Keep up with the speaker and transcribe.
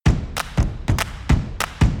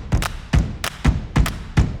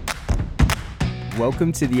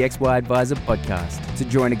Welcome to the XY Advisor podcast. To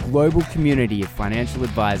join a global community of financial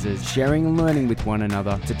advisors sharing and learning with one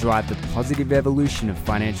another to drive the positive evolution of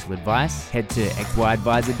financial advice, head to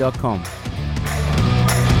xyadvisor.com.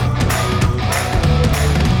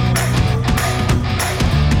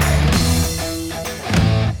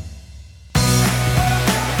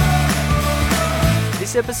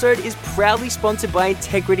 This episode is proudly sponsored by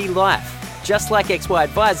Integrity Life. Just like XY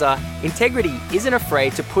Advisor, Integrity isn't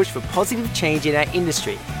afraid to push for positive change in our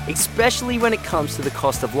industry, especially when it comes to the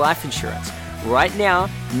cost of life insurance. Right now,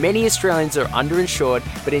 many Australians are underinsured,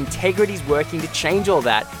 but Integrity is working to change all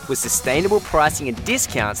that with sustainable pricing and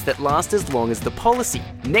discounts that last as long as the policy.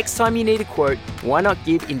 Next time you need a quote, why not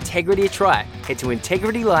give Integrity a try? Head to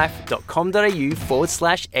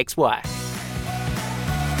integritylife.com.au/XY.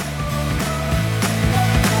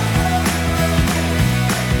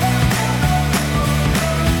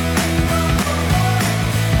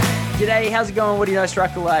 G'day, how's it going? What do you know,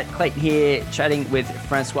 Striker Light? Clayton here, chatting with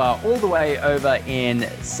Francois all the way over in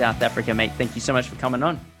South Africa, mate. Thank you so much for coming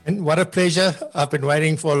on. And what a pleasure. I've been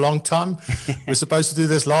waiting for a long time. We're supposed to do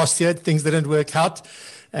this last year. Things didn't work out.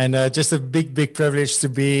 And just a big privilege to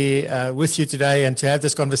be with you today and to have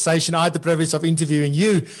this conversation. I had the privilege of interviewing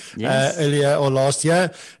you earlier or last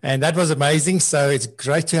year, and that was amazing. So it's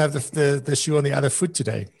great to have the shoe on the other foot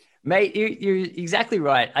today. Mate, you're exactly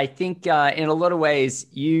right. I think in a lot of ways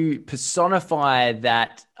you personify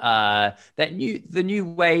the new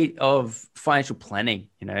way of financial planning.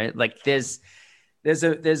 You know, like there's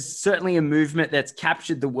certainly a movement that's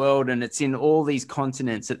captured the world, and it's in all these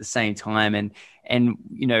continents at the same time. And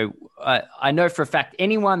you know, I know for a fact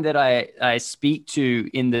anyone that I speak to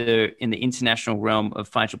in the international realm of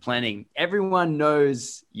financial planning, everyone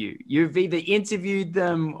knows you. You've either interviewed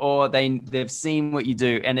them or they've seen what you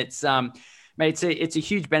do, and it's mate, it's a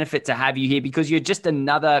huge benefit to have you here because you're just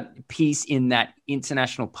another piece in that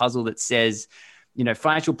international puzzle that says, you know,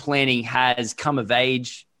 financial planning has come of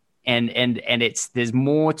age, and there's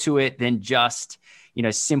more to it than just, you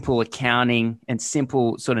know, simple accounting and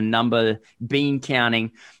simple sort of number bean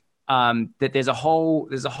counting. That there's a whole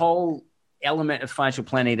element of financial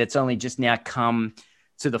planning that's only just now come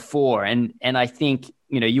to the fore. And I think,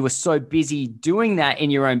 you know, you were so busy doing that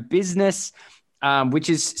in your own business, which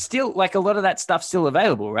is still, like, a lot of that stuff still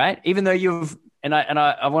available, right? Even though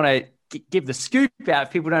I want to give the scoop out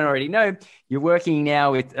if people don't already know, you're working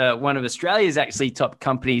now with one of Australia's actually top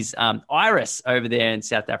companies, Iress, over there in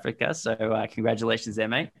South Africa. So congratulations there,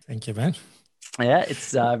 mate. Thank you, man. Yeah,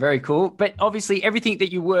 it's very cool. But obviously everything that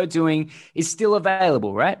you were doing is still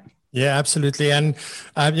available, right? Yeah, absolutely. And,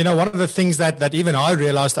 you know, one of the things that even I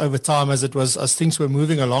realized over time as things were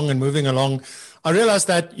moving along, I realized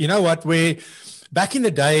that, you know what, back in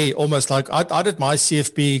the day, almost like I did my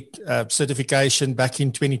CFP certification back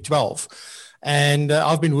in 2012. And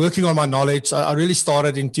I've been working on my knowledge. I really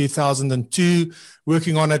started in 2002,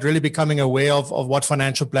 working on it, really becoming aware of what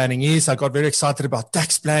financial planning is. I got very excited about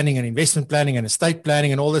tax planning and investment planning and estate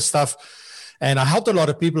planning and all this stuff. And I helped a lot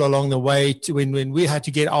of people along the way when we had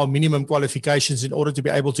to get our minimum qualifications in order to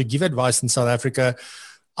be able to give advice in South Africa.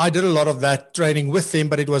 I did a lot of that training with them,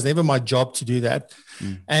 but it was never my job to do that.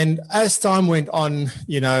 And as time went on,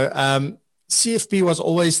 you know, CFP was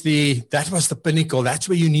always that was the pinnacle. That's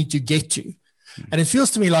where you need to get to. And it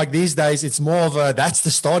feels to me like these days it's more of that's the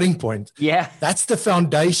starting point. Yeah. That's the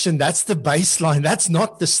foundation. That's the baseline. That's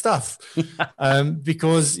not the stuff.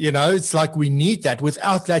 Because, you know, it's like we need that.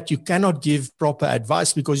 Without that, you cannot give proper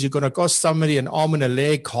advice because you're going to cost somebody an arm and a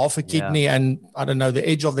leg, half a kidney, and I don't know, the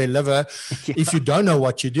edge of their liver if you don't know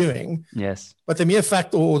what you're doing. Yes. But the mere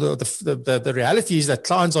fact or the reality is that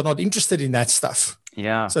clients are not interested in that stuff.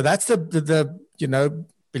 Yeah. So that's the you know,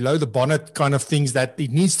 below the bonnet kind of things that it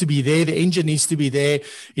needs to be there. The engine needs to be there.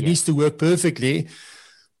 It needs to work perfectly.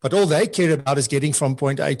 But all they care about is getting from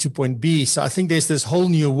point A to point B. So I think there's this whole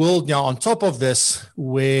new world now on top of this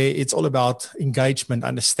where it's all about engagement,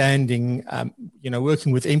 understanding, you know,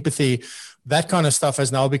 working with empathy. That kind of stuff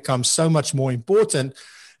has now become so much more important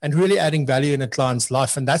and really adding value in a client's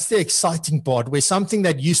life. And that's the exciting part, where something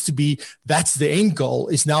that used to be, that's the end goal,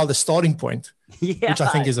 is now the starting point. Yeah, which I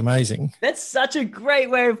think is amazing. That's such a great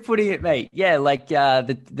way of putting it, mate. Yeah, like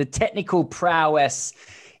the technical prowess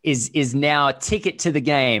is now a ticket to the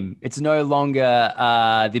game. It's no longer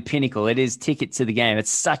the pinnacle. It is ticket to the game. It's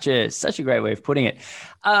such a great way of putting it.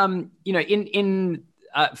 You know,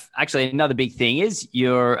 actually another big thing is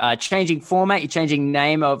you're changing format. You're changing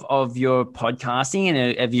name of your podcasting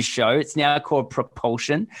and of your show. It's now called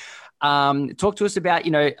Propulsion. Talk to us about,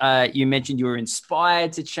 you mentioned you were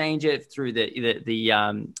inspired to change it through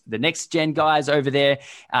the next gen guys over there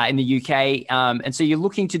in the UK. And so you're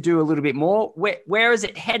looking to do a little bit more. Where is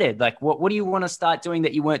it headed? Like, what do you want to start doing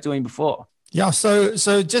that you weren't doing before? Yeah, so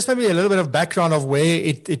just maybe a little bit of background of where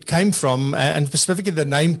it came from, and specifically the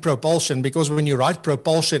name Propulsion, because when you write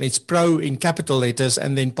propulsion, it's pro in capital letters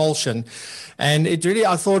and then Pulsion. And it really,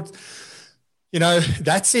 I thought,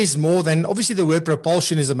 that says more than, obviously the word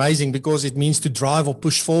propulsion is amazing because it means to drive or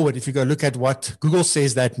push forward. If you go look at what Google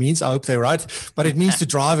says that means, I hope they're right, but it means to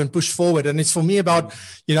drive and push forward. And it's for me about,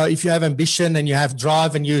 if you have ambition and you have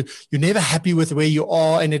drive and you're never happy with where you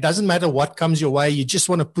are, and it doesn't matter what comes your way, you just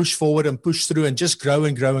want to push forward and push through and just grow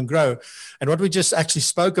and grow and grow. And what we just actually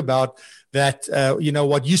spoke about, that,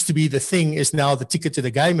 what used to be the thing is now the ticket to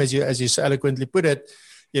the game, as you so eloquently put it,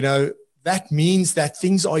 that means that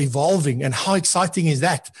things are evolving, and how exciting is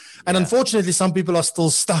that? And unfortunately, some people are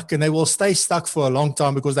still stuck, and they will stay stuck for a long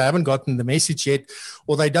time because they haven't gotten the message yet,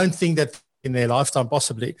 or they don't think that in their lifetime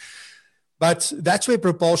possibly. But that's where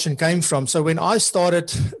Propulsion came from. So when I started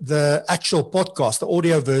the actual podcast, the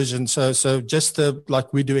audio version, so just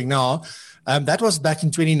like we're doing now, that was back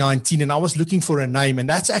in 2019, and I was looking for a name, and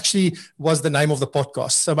that's actually was the name of the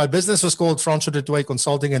podcast. So my business was called Francois du Toit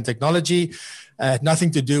Consulting and Technology, nothing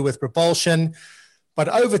to do with propulsion. But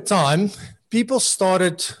over time, people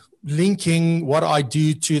started linking what I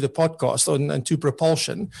do to the podcast and to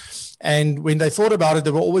propulsion. And when they thought about it, they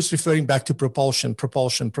were always referring back to propulsion.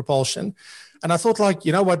 And I thought,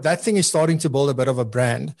 that thing is starting to build a bit of a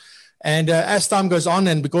brand. And as time goes on,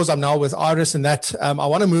 and because I'm now with Iris and that, I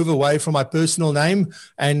want to move away from my personal name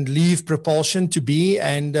and leave Propulsion to be.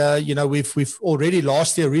 And, we've already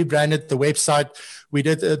last year rebranded the website. We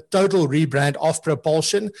did a total rebrand of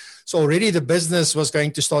Propulsion. So already the business was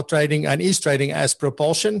going to start trading and is trading as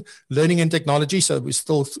Propulsion, Learning and Technology. So we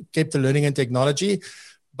still kept the Learning and Technology.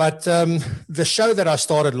 But the show that I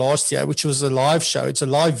started last year, which was a live show, it's a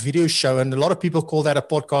live video show. And a lot of people call that a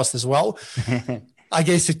podcast as well. I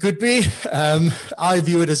guess it could be. I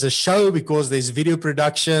view it as a show because there's video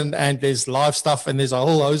production and there's live stuff and there's a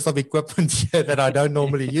whole host of equipment here that I don't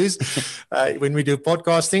normally use when we do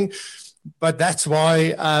podcasting. But that's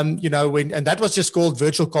why, and that was just called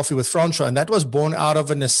Virtual Coffee with Francois. And that was born out of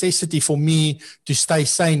a necessity for me to stay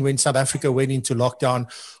sane when South Africa went into lockdown.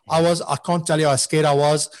 I can't tell you how scared I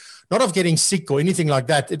was, not of getting sick or anything like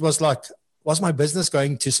that. It was like, was my business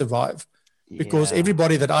going to survive? Because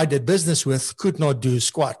everybody that I did business with could not do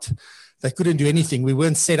squat. They couldn't do anything. We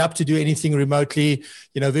weren't set up to do anything remotely.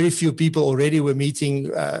 Very few people already were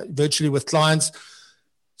meeting virtually with clients.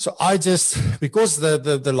 So I just, because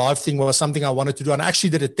the live thing was something I wanted to do, and I actually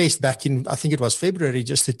did a test back in, I think it was February,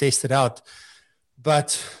 just to test it out.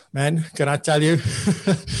 But man, can I tell you,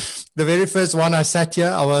 the very first one I sat here,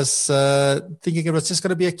 I was thinking it was just going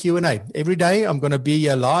to be a Q&A. Every day I'm going to be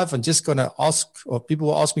here live and just going to ask, or people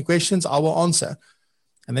will ask me questions, I will answer.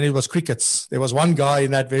 And then it was crickets. There was one guy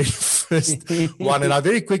in that very first one. And I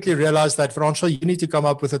very quickly realized that, Francois, you need to come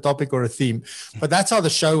up with a topic or a theme. But that's how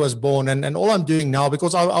the show was born. And all I'm doing now,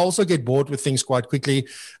 because I also get bored with things quite quickly,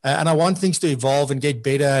 and I want things to evolve and get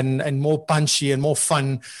better and more punchy and more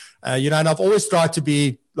fun. And I've always tried to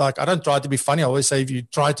be like, I don't try to be funny. I always say, if you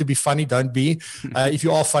try to be funny, don't be. If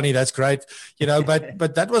you are funny, that's great.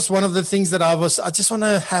 But that was one of the things that I just want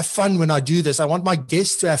to have fun when I do this. I want my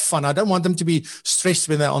guests to have fun. I don't want them to be stressed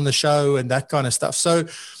when they're on the show and that kind of stuff. So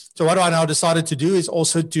what I now decided to do is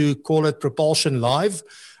also to call it Propulsion Live.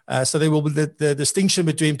 So there will be the distinction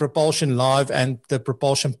between Propulsion Live and the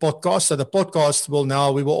Propulsion Podcast. So the podcast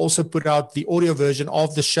we will also put out the audio version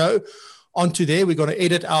of the show onto there. We're going to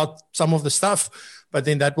edit out some of the stuff, but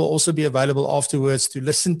then that will also be available afterwards to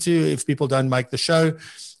listen to if people don't make the show.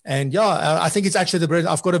 And I think it's actually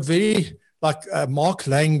I've got a very, Mark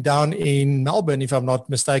Lang down in Melbourne, if I'm not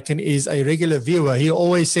mistaken, is a regular viewer. He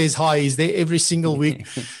always says hi. He's there every single week,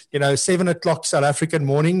 7:00 South African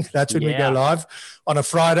morning. That's when we go live on a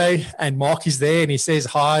Friday, and Mark is there and he says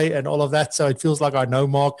hi and all of that. So it feels like I know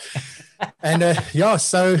Mark. And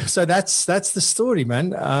so that's the story,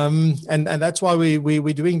 man. And that's why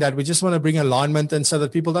we're doing that. We just want to bring alignment, and so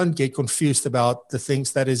that people don't get confused about the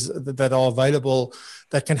things that are available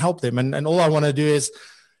that can help them. And all I want to do is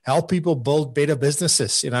help people build better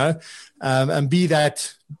businesses, and be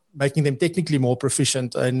that, making them technically more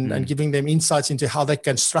proficient and giving them insights into how they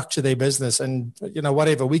can structure their business and,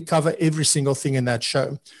 whatever. We cover every single thing in that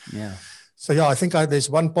show. Yeah. So, I think there's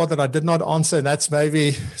one part that I did not answer, and that's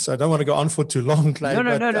so I don't want to go on for too long, Clay.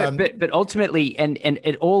 No. But ultimately, and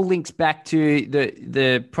it all links back to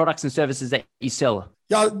the products and services that you sell.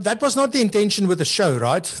 Yeah, that was not the intention with the show,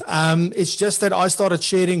 right? It's just that I started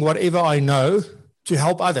sharing whatever I know to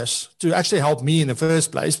help others, to actually help me in the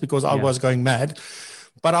first place, because I was going mad.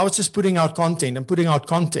 But I was just putting out content.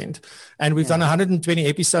 And we've done 120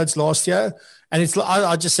 episodes last year. And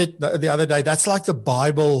I just said the other day, that's like the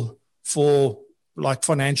Bible for like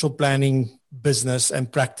financial planning, business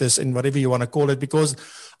and practice and whatever you want to call it, because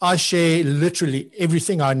I share literally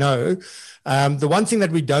everything I know. The one thing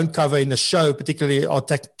that we don't cover in the show, particularly, are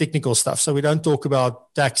technical stuff. So we don't talk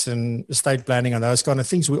about tax and estate planning and those kind of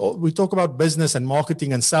things. We talk about business and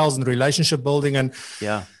marketing and sales and relationship building and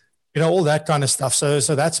all that kind of stuff. So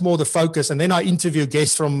that's more the focus. And then I interview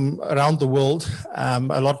guests from around the world, a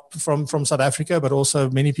lot from South Africa, but also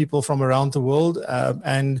many people from around the world.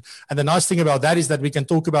 And the nice thing about that is that we can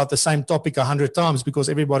talk about the same topic 100 times because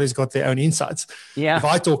everybody's got their own insights. Yeah. If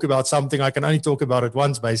I talk about something, I can only talk about it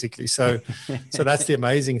once, basically. So that's the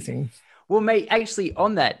amazing thing. Well, mate, actually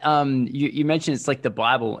on that, you mentioned it's like the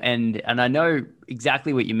Bible, and I know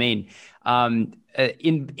exactly what you mean.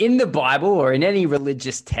 In the Bible or in any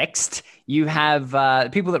religious text, you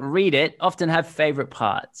have people that read it often have favorite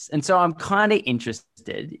parts. And so I'm kind of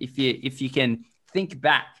interested if you can think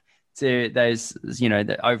back to those,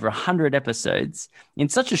 the over 100 episodes in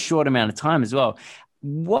such a short amount of time as well.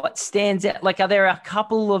 What stands out? Like, are there a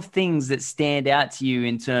couple of things that stand out to you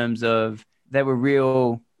in terms of they were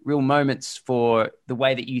real moments for the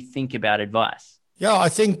way that you think about advice? Yeah, I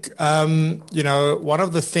think, one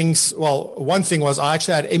of the things, one thing was I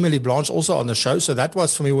actually had Emily Blanche also on the show. So that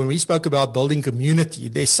was for me, when we spoke about building community,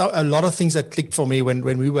 there's a lot of things that clicked for me when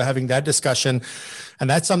we were having that discussion. And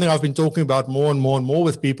that's something I've been talking about more and more and more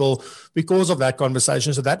with people because of that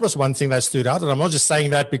conversation. So that was one thing that stood out. And I'm not just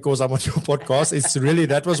saying that because I'm on your podcast. It's really,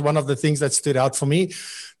 that was one of the things that stood out for me.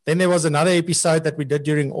 Then there was another episode that we did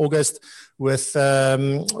during August with,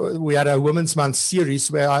 we had a Women's Month series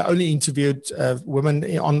where I only interviewed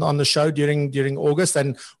women on the show during August.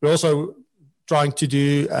 And we're also trying to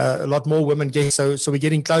do a lot more women guests. So we're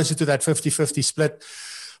getting closer to that 50-50 split.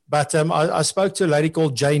 But I spoke to a lady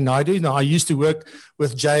called Jay Naidu. Now, I used to work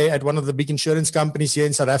with Jay at one of the big insurance companies here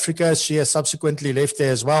in South Africa. She has subsequently left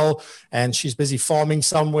there as well. And she's busy farming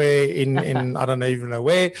somewhere in I don't even know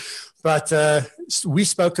where. But we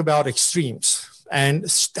spoke about extremes. And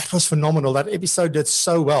that was phenomenal. That episode did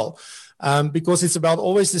so well. Because it's about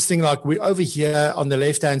always this thing like we're over here on the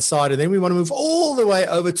left-hand side and then we want to move all the way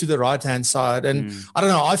over to the right-hand side. And I don't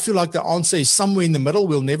know, I feel like the answer is somewhere in the middle.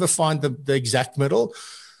 We'll never find the exact middle.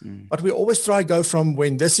 But we always try to go from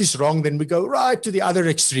when this is wrong, then we go right to the other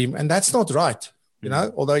extreme. And that's not right,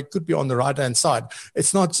 although it could be on the right-hand side.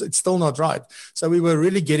 It's still not right. So we were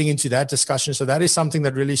really getting into that discussion. So that is something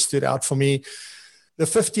that really stood out for me. The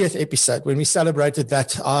 50th episode, when we celebrated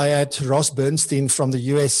that, I had Ross Bernstein from the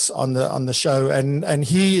US on the show. And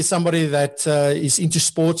he is somebody that is into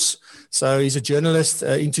sports. So he's a journalist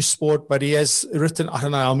into sport, but he has written, I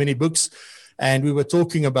don't know how many books. And we were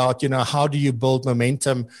talking about, how do you build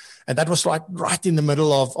momentum? And that was right in the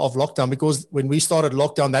middle of lockdown, because when we started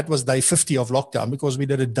lockdown, that was day 50 of lockdown, because we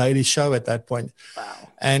did a daily show at that point. Wow.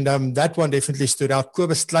 And that one definitely stood out.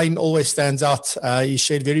 Kobus Klein always stands out. He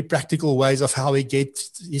shared very practical ways of how he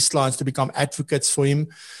gets his clients to become advocates for him.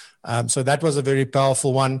 So that was a very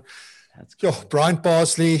powerful one. That's cool. Brian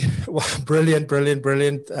Parsley, brilliant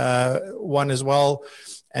one as well.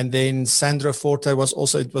 And then Sandro Forte was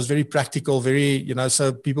also, it was very practical, very,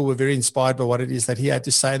 so people were very inspired by what it is that he had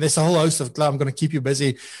to say. And there's a whole host of, I'm going to keep you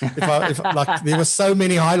busy. There were so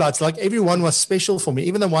many highlights, like everyone was special for me.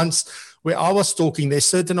 Even the ones where I was talking, there's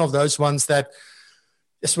certain of those ones that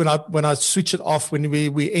just when I switch it off, when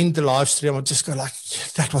we end the live stream, I just go like,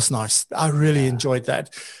 that was nice. I really enjoyed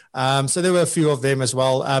that. So there were a few of them as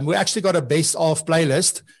well. We actually got a best of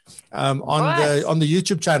playlist on the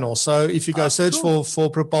YouTube channel. So if you go search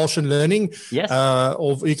for Propulsion Learning,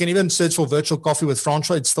 or you can even search for Virtual Coffee with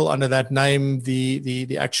Francois. It's still under that name,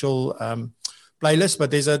 the actual playlist.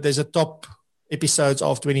 But there's a top episodes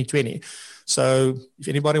of 2020. So if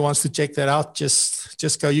anybody wants to check that out,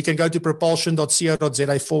 just go. You can go to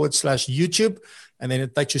propulsion.co.za/YouTube, and then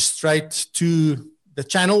it takes you straight to the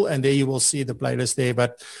channel, and there you will see the playlist there.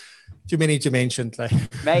 But too many to mention.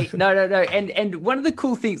 Mate, no. And one of the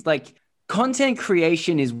cool things, like content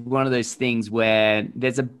creation is one of those things where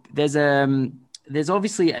there's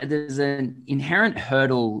obviously an inherent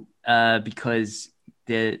hurdle because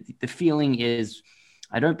the feeling is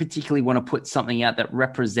I don't particularly want to put something out that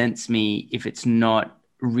represents me if it's not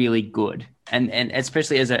really good. And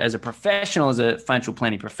especially as a professional, as a financial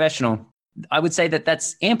planning professional, I would say that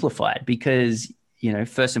that's amplified because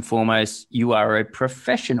first and foremost, you are a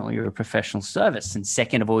professional. You're a professional service. And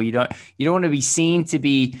second of all, you don't want to be seen to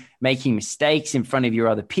be making mistakes in front of your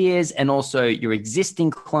other peers and also your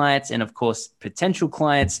existing clients and, of course, potential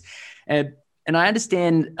clients. And I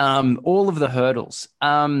understand all of the hurdles.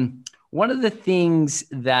 One of the things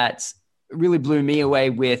that really blew me away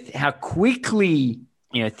with how quickly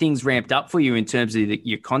things ramped up for you in terms of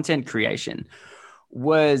your content creation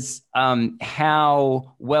was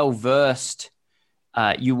how well versed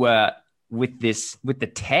you were with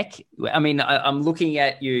the tech. I mean, I'm looking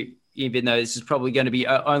at you, even though this is probably going to be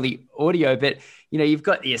only audio, but you've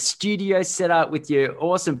got your studio set up with your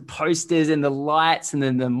awesome posters and the lights and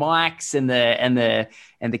then the mics and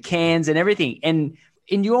the cans and everything. And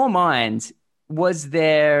in your mind, was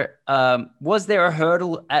there a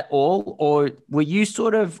hurdle at all, or were you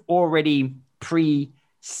sort of already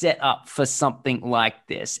set up for something like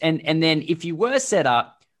this? And then if you were set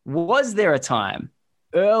up, was there a time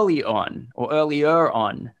earlier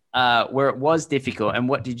on where it was difficult, and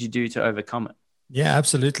what did you do to overcome it? Yeah,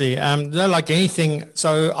 absolutely. Like anything.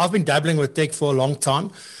 So I've been dabbling with tech for a long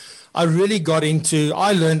time. I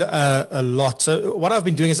learned a lot. So what I've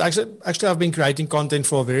been doing is actually I've been creating content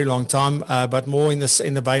for a very long time, but more in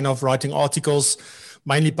the vein of writing articles,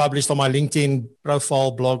 mainly published on my LinkedIn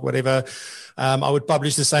profile, blog, whatever. I would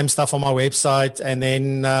publish the same stuff on my website. And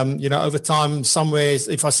then, over time, somewhere,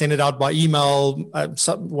 if I send it out by email,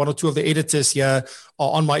 one or two of the editors here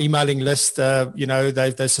are on my emailing list.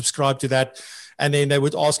 They subscribe to that. And then they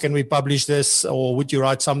would ask, can we publish this, or would you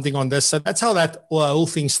write something on this? So that's how that whole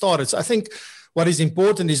thing started. So I think what is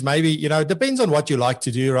important is maybe, it depends on what you like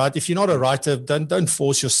to do, right? If you're not a writer, don't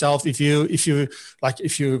force yourself. If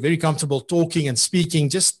you're very comfortable talking and speaking,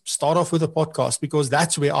 just start off with a podcast, because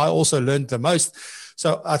that's where I also learned the most.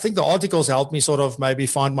 So I think the articles helped me sort of maybe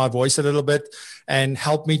find my voice a little bit and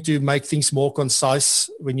help me to make things more concise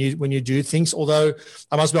when you do things. Although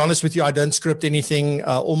I must be honest with you, I don't script anything.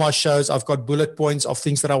 All my shows, I've got bullet points of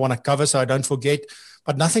things that I want to cover so I don't forget,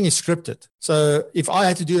 but nothing is scripted. So if I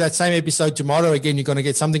had to do that same episode tomorrow, again, you're going to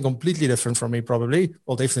get something completely different from me, probably.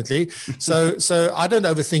 Well, definitely. So I don't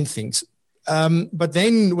overthink things. But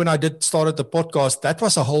then when I started the podcast, that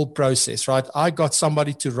was a whole process, right? I got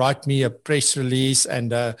somebody to write me a press release,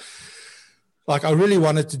 and I really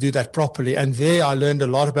wanted to do that properly. And there I learned a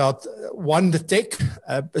lot about the tech,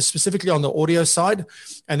 specifically on the audio side.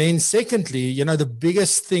 And then secondly, the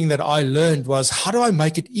biggest thing that I learned was, how do I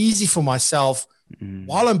make it easy for myself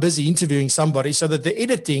while I'm busy interviewing somebody, so that the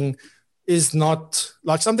editing is not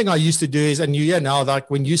like something I used to do is, and you hear now, like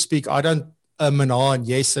when you speak, I don't and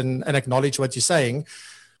yes and acknowledge what you're saying,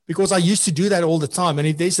 because I used to do that all the time. And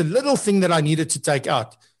if there's a little thing that I needed to take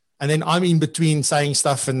out, and then I'm in between saying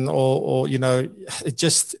stuff or it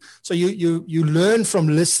just, so you learn from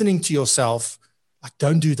listening to yourself, like,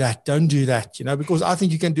 don't do that, because I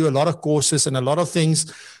think you can do a lot of courses and a lot of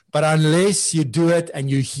things, but unless you do it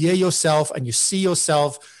and you hear yourself and you see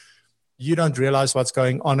yourself, you don't realize what's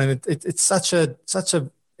going on. And it's such a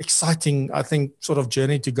exciting, I think, sort of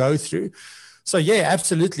journey to go through. So yeah,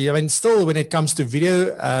 absolutely. I mean, still when it comes to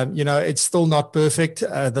video, it's still not perfect.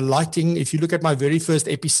 The lighting, if you look at my very first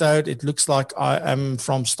episode, it looks like I am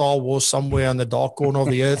from Star Wars somewhere on the dark corner of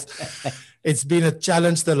the earth. It's been a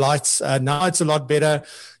challenge, the lights. Now it's a lot better,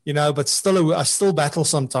 but still, I still battle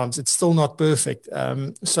sometimes. It's still not perfect.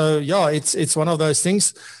 So yeah, it's one of those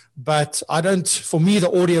things. But for me,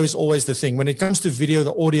 the audio is always the thing. When it comes to video,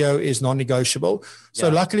 the audio is non-negotiable. So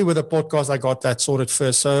luckily with the podcast, I got that sorted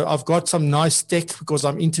first. So I've got some nice tech because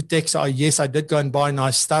I'm into tech. So I did go and buy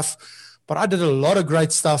nice stuff, but I did a lot of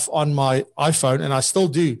great stuff on my iPhone, and I still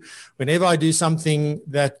do. Whenever I do something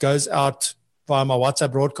that goes out via my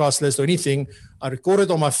WhatsApp broadcast list or anything, I record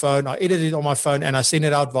it on my phone, I edit it on my phone, and I send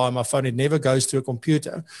it out via my phone. It never goes to a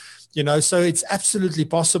computer. So it's absolutely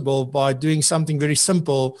possible by doing something very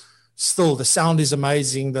simple. Still, the sound is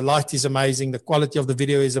amazing, the light is amazing, the quality of the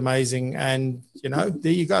video is amazing, and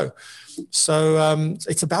there you go. So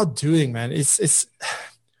it's about doing, man. It's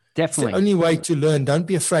definitely the only way to learn. Don't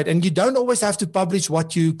be afraid, and you don't always have to publish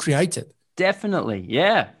what you created. Definitely,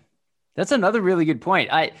 yeah. That's another really good point.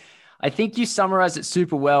 I think you summarized it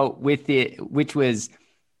super well with it, which was.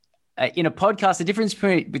 In a podcast, the difference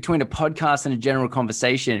between a podcast and a general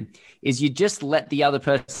conversation is you just let the other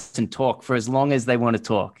person talk for as long as they want to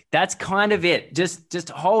talk. That's kind of it. Just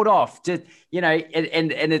hold off. And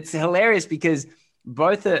it's hilarious because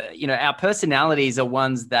both our personalities are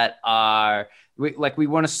ones that are we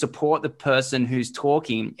want to support the person who's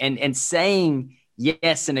talking, and saying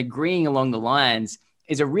yes and agreeing along the lines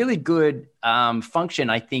is a really good function,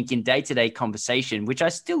 I think, in day-to-day conversation, which I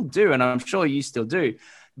still do, and I'm sure you still do.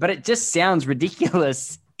 but it just sounds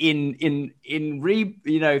ridiculous if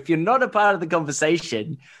you're not a part of the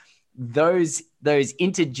conversation, those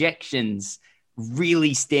interjections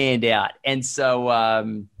really stand out. And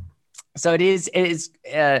so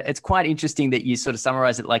it's quite interesting that you sort of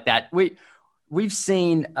summarize it like that. We've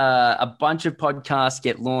seen a bunch of podcasts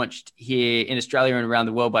get launched here in Australia and around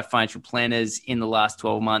the world by financial planners in the last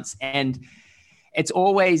 12 months. And it's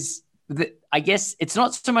always, I guess it's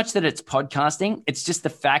not so much that it's podcasting, it's just the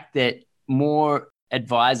fact that more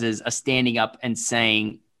advisors are standing up and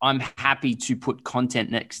saying, I'm happy to put content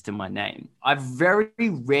next to my name. I've very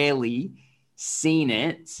rarely seen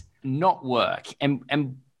it not work.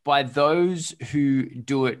 And by those who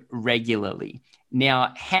do it regularly.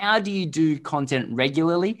 Now, how do you do content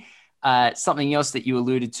regularly? Something else that you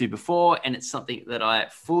alluded to before, and it's something that I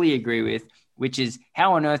fully agree with, which is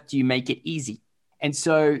how on earth do you make it easy? And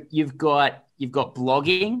so you've got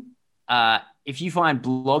blogging. If you find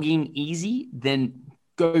blogging easy, then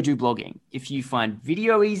go do blogging. If you find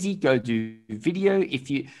video easy, go do video.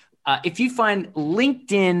 If you find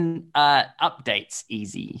LinkedIn updates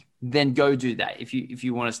easy, then go do that. If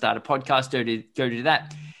you want to start a podcast, go do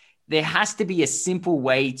that. There has to be a simple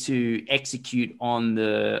way to execute on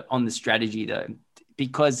the strategy though,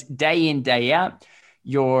 because day in, day out,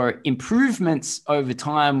 your improvements over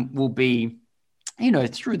time will be,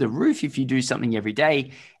 through the roof if you do something every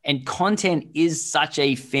day. And content is such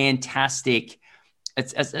a fantastic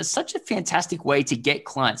it's such a fantastic way to get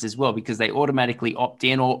clients as well, because they automatically opt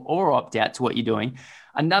in or opt out to what you're doing.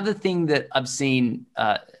 Another thing that I've seen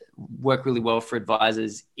work really well for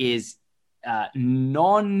advisors is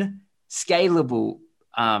non-scalable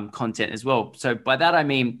content as well. So by that, I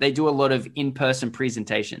mean, they do a lot of in-person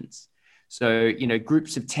presentations. So,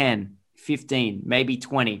 groups of 10, 15, maybe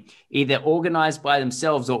 20, either organized by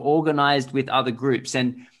themselves or organized with other groups.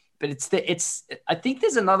 But I think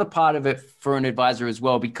there's another part of it for an advisor as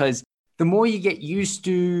well, because the more you get used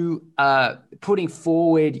to putting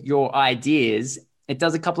forward your ideas, it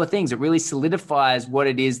does a couple of things. It really solidifies what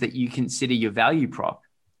it is that you consider your value prop.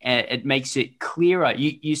 And it makes it clearer.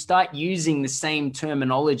 You start using the same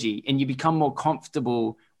terminology and you become more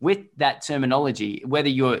comfortable with that terminology, whether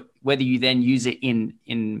you then use it in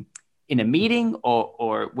a meeting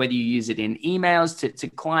or whether you use it in emails to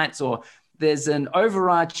clients, or there's an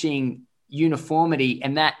overarching uniformity,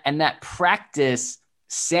 and that practice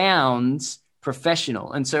sounds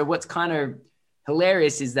professional. And so what's kind of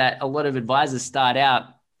hilarious is that a lot of advisors start out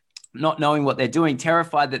not knowing what they're doing,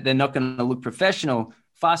 terrified that they're not going to look professional.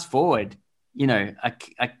 Fast forward, a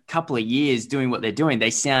couple of years doing what they're doing, they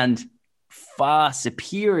sound far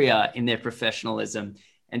superior in their professionalism.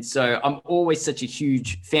 And so I'm always such a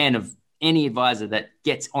huge fan of any advisor that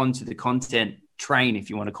gets onto the content train, if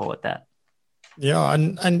you want to call it that. Yeah.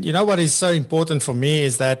 And what is so important for me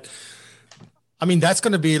is that, that's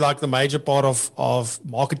going to be like the major part of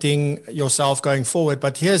marketing yourself going forward.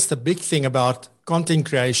 But here's the big thing about content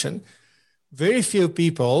creation. Very few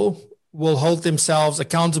people will hold themselves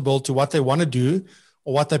accountable to what they want to do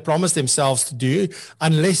or what they promise themselves to do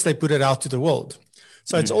unless they put it out to the world.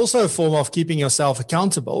 So it's also a form of keeping yourself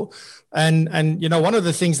accountable. And one of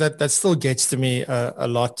the things that still gets to me a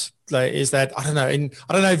lot is that, I don't know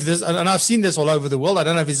if this, and I've seen this all over the world. I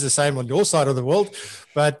don't know if it's the same on your side of the world,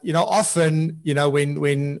 but, often,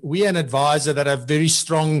 when we an advisor that have very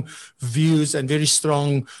strong views and very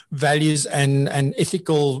strong values and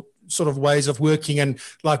ethical sort of ways of working, and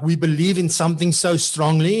like we believe in something so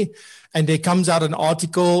strongly, and there comes out an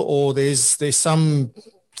article or there's some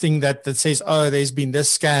thing that says, oh, there's been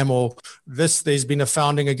this scam or there's been a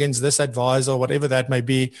founding against this advisor or whatever that may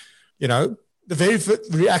be, the very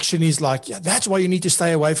reaction is like, yeah, that's why you need to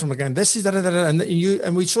stay away from it. Again, this is that,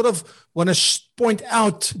 and we sort of want to point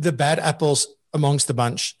out the bad apples amongst the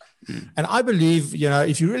bunch. And I believe,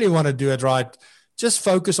 if you really want to do it right, just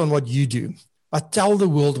focus on what you do. But tell the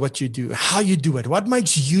world what you do, how you do it, what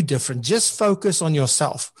makes you different. Just focus on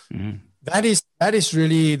yourself. Mm-hmm. That is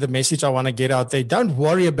really the message I want to get out there. Don't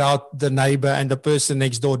worry about the neighbor and the person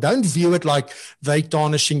next door. Don't view it like they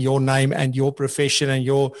tarnishing your name and your profession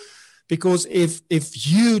because if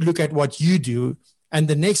you look at what you do and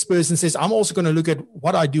the next person says, I'm also going to look at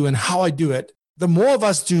what I do and how I do it, the more of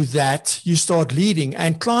us do that, you start leading.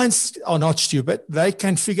 And clients are not stupid. They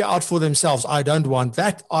can figure out for themselves, I don't want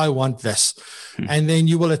that, I want this. And then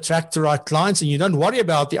you will attract the right clients, and you don't worry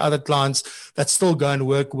about the other clients that still go and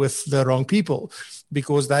work with the wrong people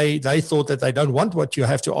because they thought that they don't want what you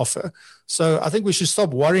have to offer. So I think we should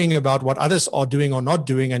stop worrying about what others are doing or not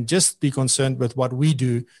doing and just be concerned with what we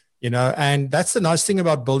do And that's the nice thing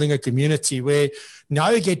about building a community, where now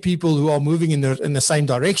you get people who are moving in the same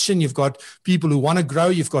direction. You've got people who want to grow.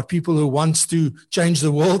 You've got people who want to change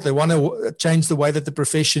the world. They want to change the way that the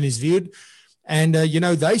profession is viewed. And,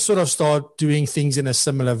 they sort of start doing things in a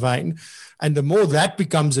similar vein. And the more that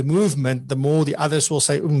becomes a movement, the more the others will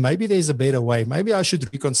say, maybe there's a better way. Maybe I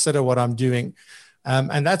should reconsider what I'm doing.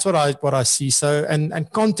 And that's what I see. So, and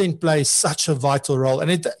content plays such a vital role, and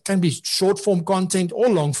it can be short form content or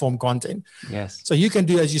long form content. Yes. So you can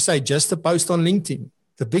do, as you say, just a post on LinkedIn.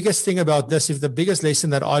 The biggest thing about this, the biggest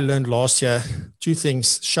lesson that I learned last year, two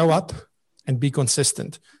things: show up and be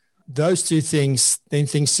consistent. Those two things, then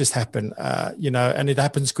things just happen, and it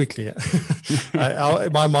happens quickly.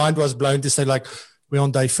 My mind was blown to say, like, we're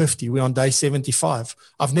on day 50. We're on day 75.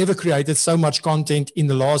 I've never created so much content in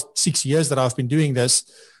the last 6 years that I've been doing this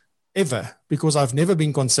ever, because I've never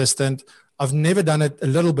been consistent. I've never done it a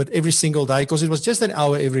little bit every single day, because it was just an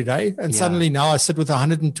hour every day. And suddenly now I sit with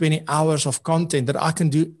 120 hours of content that I can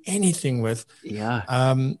do anything with. Yeah.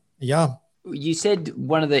 You said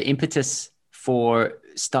one of the impetus for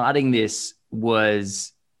starting this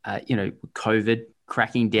was, COVID,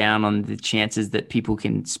 cracking down on the chances that people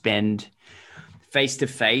can spend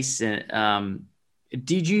face-to-face.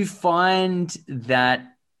 Did you find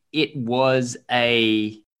that it was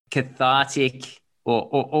a cathartic,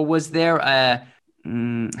 or was there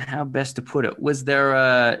how best to put it? Was there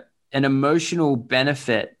an emotional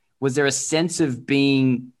benefit? Was there a sense of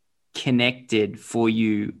being connected for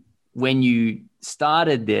you when you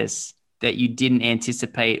started this that you didn't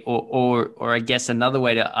anticipate? Or I guess another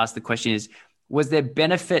way to ask the question is, was there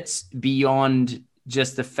benefits beyond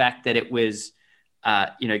just the fact that it was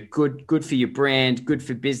good for your brand, good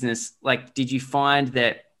for business? Like, did you find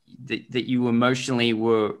that you emotionally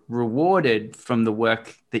were rewarded from the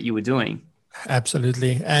work that you were doing?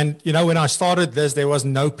 Absolutely. And, when I started this, there was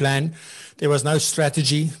no plan. There was no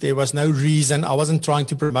strategy. There was no reason. I wasn't trying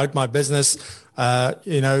to promote my business.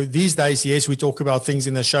 These days, yes, we talk about things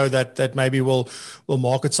in the show that maybe will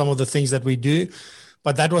market some of the things that we do.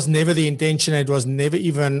 But that was never the intention. It was never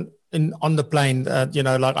even on the plane.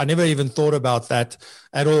 I never even thought about that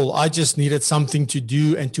at all. I just needed something to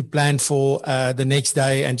do and to plan for the next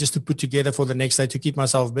day, and just to put together for the next day to keep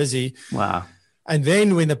myself busy. Wow. And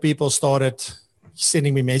then when the people started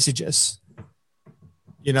sending me messages,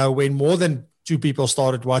 when more than 2 people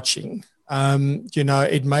started watching,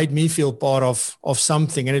 it made me feel part of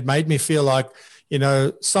something, and it made me feel like,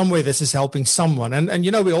 somewhere this is helping someone. And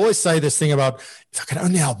we always say this thing about, if I could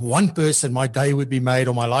only help one person, my day would be made,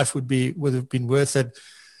 or my life would have been worth it.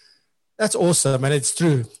 That's awesome. And it's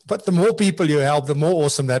true. But the more people you help, the more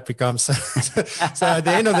awesome that becomes. So at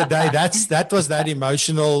the end of the day, that was that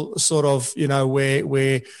emotional sort of,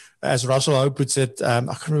 where, as Russell Howe puts it, I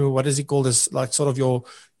can't remember, what is he called, as like sort of your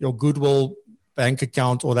goodwill bank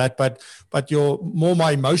account or that, but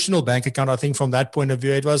my emotional bank account. I think from that point of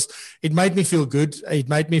view, it made me feel good. It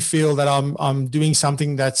made me feel that I'm doing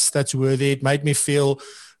something that's worthy. It made me feel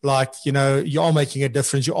like, you are making a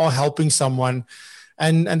difference. You are helping someone.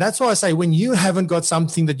 And that's why I say, when you haven't got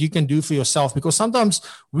something that you can do for yourself, because sometimes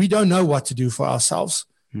we don't know what to do for ourselves,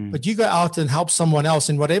 but you go out and help someone else.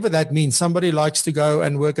 And whatever that means, somebody likes to go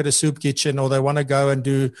and work at a soup kitchen, or they want to go and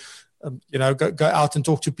do, go out and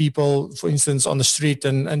talk to people, for instance, on the street,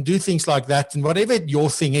 and do things like that. And whatever your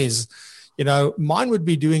thing is, mine would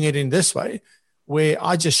be doing it in this way, where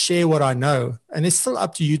I just share what I know, and it's still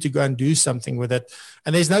up to you to go and do something with it.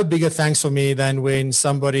 And there's no bigger thanks for me than when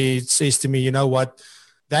somebody says to me, you know what,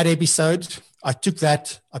 that episode, I took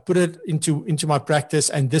that, I put it into my practice,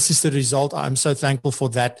 and this is the result. I'm so thankful for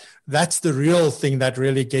that. That's the real thing that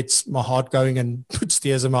really gets my heart going and puts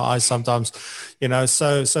tears in my eyes sometimes,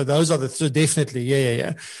 so those are so definitely.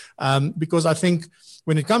 Yeah. Because I think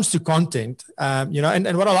when it comes to content, and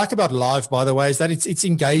what I like about live, by the way, is that it's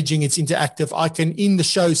engaging, it's interactive. I can in the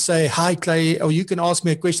show say, hi, Clay, or you can ask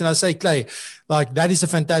me a question. I say, Clay, like, that is a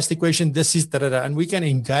fantastic question. This is da-da-da. And we can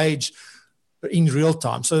engage in real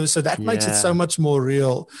time. So that makes it so much more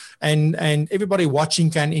real. And everybody watching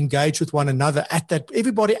can engage with one another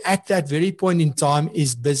everybody at that very point in time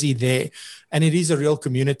is busy there. And it is a real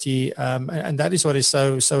community. And that is what is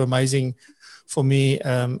so amazing for me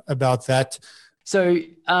about that. So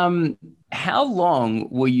how long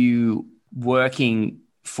were you working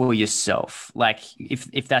for yourself? Like,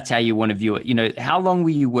 if that's how you want to view it, how long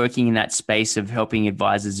were you working in that space of helping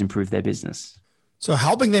advisors improve their business? So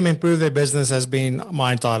helping them improve their business has been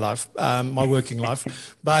my entire life, my working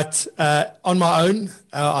life. But on my own,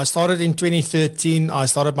 I started in 2013. I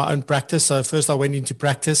started my own practice. So first I went into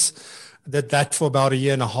practice. Did that for about a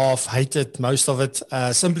year and a half, hated most of it,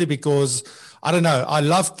 simply because, I don't know, I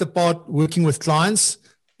loved the part working with clients.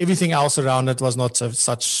 Everything else around it was not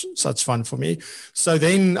such fun for me. So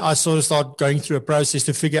then I sort of started going through a process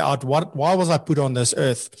to figure out why was I put on this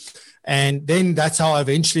earth? And then that's how I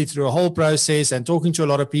eventually, through a whole process and talking to a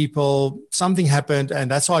lot of people, something happened. And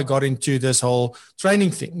that's how I got into this whole training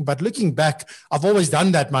thing. But looking back, I've always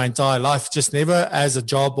done that my entire life, just never as a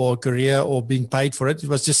job or a career or being paid for it. It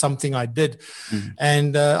was just something I did. Mm-hmm.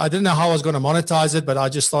 And I didn't know how I was going to monetize it, but I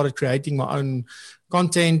just started creating my own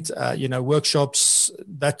content, workshops,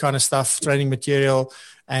 that kind of stuff, training material.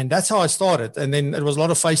 And that's how I started. And then it was a lot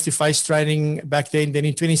of face-to-face training back then. Then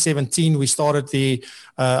in 2017, we started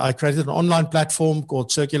I created an online platform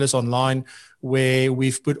called Circulus Online, where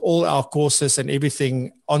we've put all our courses and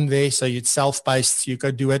everything on there. So it's self-paced. You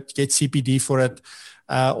go do it, get CPD for it,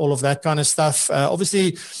 all of that kind of stuff.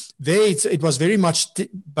 Obviously, there it was very much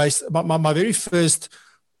based. My very first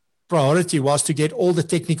priority was to get all the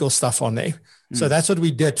technical stuff on there. So that's what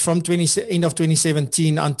we did from end of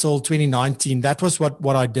 2017 until 2019. That was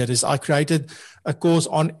what I did, is I created a course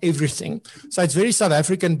on everything. So it's very South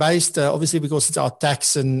African based, obviously, because it's our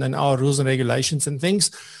tax and our rules and regulations and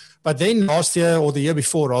things. But then last year, or the year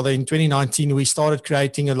before, rather, in 2019, we started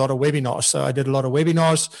creating a lot of webinars. So I did a lot of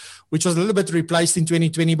webinars, which was a little bit replaced in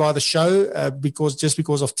 2020 by the show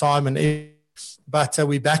because of time and. But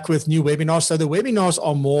we're back with new webinars. So the webinars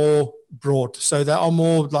are more broad. So they are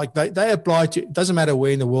more like they apply to, it doesn't matter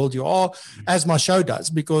where in the world you are, as my show does,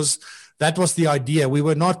 because that was the idea. We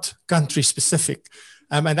were not country specific.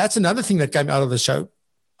 And that's another thing that came out of the show.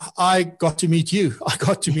 I got to meet you. I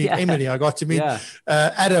got to meet Emily. I got to meet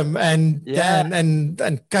Adam and Dan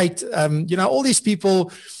and Kate. All these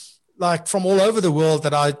people like from all over the world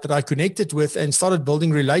that I connected with and started building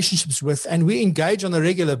relationships with, and we engage on a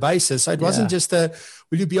regular basis. So it wasn't just will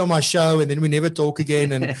you be on my show and then we never talk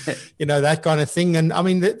again and that kind of thing. And I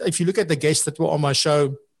mean, if you look at the guests that were on my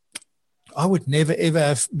show, I would never ever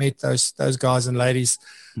have met those guys and ladies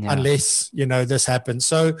unless this happened.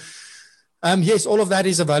 So yes, all of that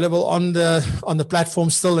is available on the platform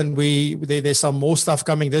still, and there's some more stuff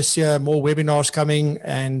coming this year, more webinars coming,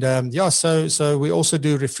 and so we also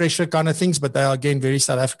do refresher kind of things, but they are again very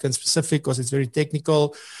South African specific because it's very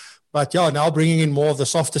technical. But now bringing in more of the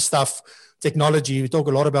softer stuff, technology. We talk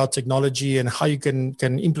a lot about technology and how you can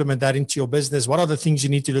implement that into your business. What are the things you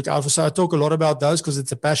need to look out for? So I talk a lot about those because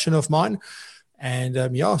it's a passion of mine, and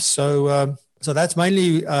so that's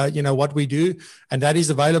mainly, what we do, and that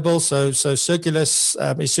is available. So Circulus,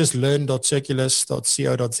 it's just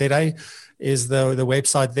learn.circulus.co.za is the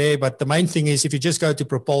website there. But the main thing is if you just go to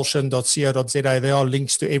propulsion.co.za, there are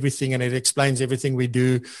links to everything and it explains everything we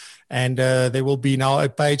do. And there will be now a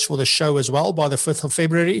page for the show as well by the 5th of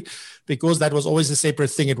February, because that was always a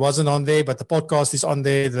separate thing. It wasn't on there, but the podcast is on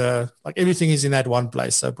there. Everything is in that one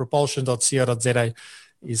place. So propulsion.co.za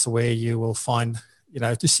is where you will find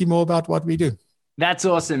to see more about what we do. That's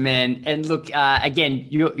awesome, man. And look, again,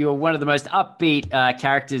 you're one of the most upbeat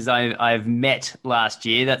characters I've met last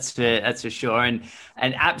year. That's for sure. And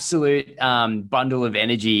an absolute bundle of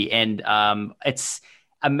energy. And it's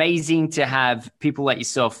amazing to have people like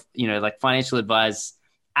yourself, like financial advisors,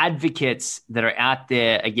 advocates that are out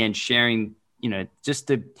there, again, sharing, just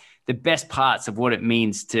the best parts of what it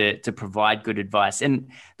means to provide good advice. And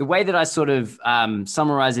the way that I sort of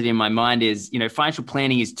summarize it in my mind is, financial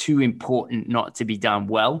planning is too important not to be done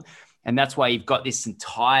well. And that's why you've got this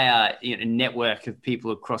entire network of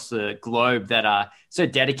people across the globe that are so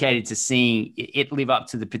dedicated to seeing it live up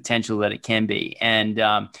to the potential that it can be. And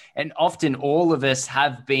often all of us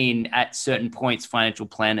have been at certain points financial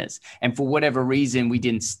planners. And for whatever reason, we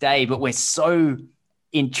didn't stay, but we're so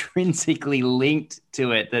intrinsically linked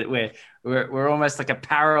to it that we're almost like a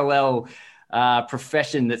parallel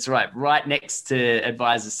profession that's right next to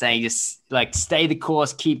advisors saying just like stay the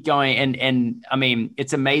course, keep going. And I mean,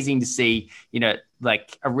 it's amazing to see,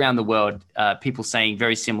 like around the world, people saying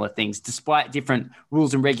very similar things despite different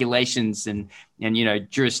rules and regulations and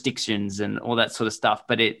jurisdictions and all that sort of stuff.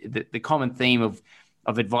 But the common theme of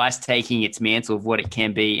advice taking its mantle of what it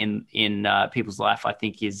can be in people's life, I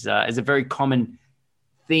think is a very common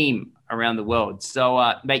theme around the world.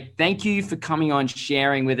 So, mate, thank you for coming on,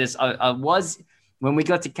 sharing with us. When we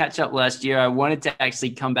got to catch up last year, I wanted to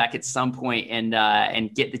actually come back at some point and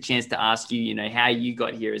get the chance to ask you, how you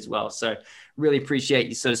got here as well. So really appreciate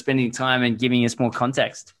you sort of spending time and giving us more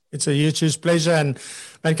context. It's a huge pleasure. And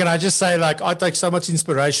can I just say, like, I take so much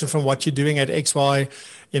inspiration from what you're doing at XY,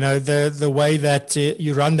 the way that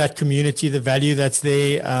you run that community, the value that's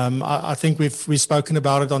there. I think we've spoken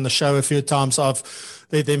about it on the show a few times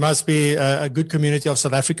there must be a good community of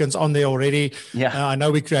South Africans on there already. Yeah. I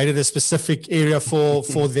know we created a specific area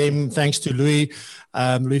for them, thanks to Louis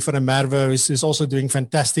van der Merwe, is also doing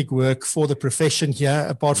fantastic work for the profession here,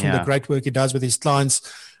 apart from the great work he does with his clients.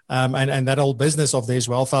 And that whole business of theirs,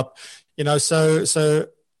 Wealth Up, so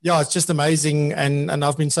yeah, it's just amazing. And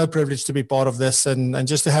I've been so privileged to be part of this and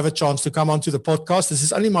just to have a chance to come onto the podcast. This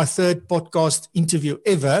is only my third podcast interview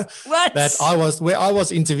ever. What? Where I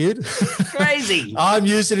was interviewed. Crazy. I'm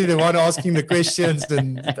usually the one asking the questions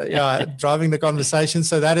and driving the conversation.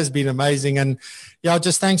 So that has been amazing. And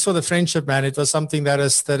just thanks for the friendship, man. It was something that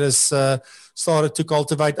has started to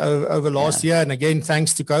cultivate over last year. And again,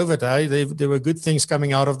 thanks to COVID, there were good things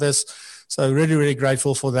coming out of this. So really, really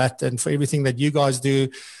grateful for that and for everything that you guys do.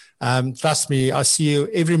 Trust me, I see you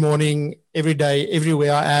every morning, every day,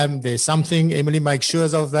 everywhere I am. There's something. Emily makes sure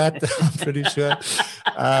of that. I'm pretty sure.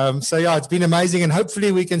 So it's been amazing. And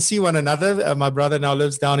hopefully we can see one another. My brother now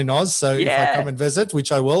lives down in Oz. So if I come and visit,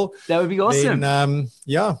 which I will. That would be awesome. Then,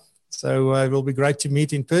 so it will be great to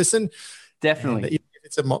meet in person. Definitely. And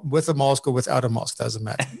it's with a mask or without a mask, doesn't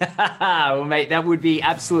matter. Well, mate, that would be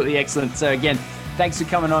absolutely excellent. So again, thanks for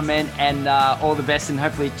coming on, man, and all the best, and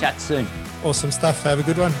hopefully chat soon. Awesome stuff. Have a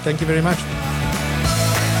good one. Thank you very much.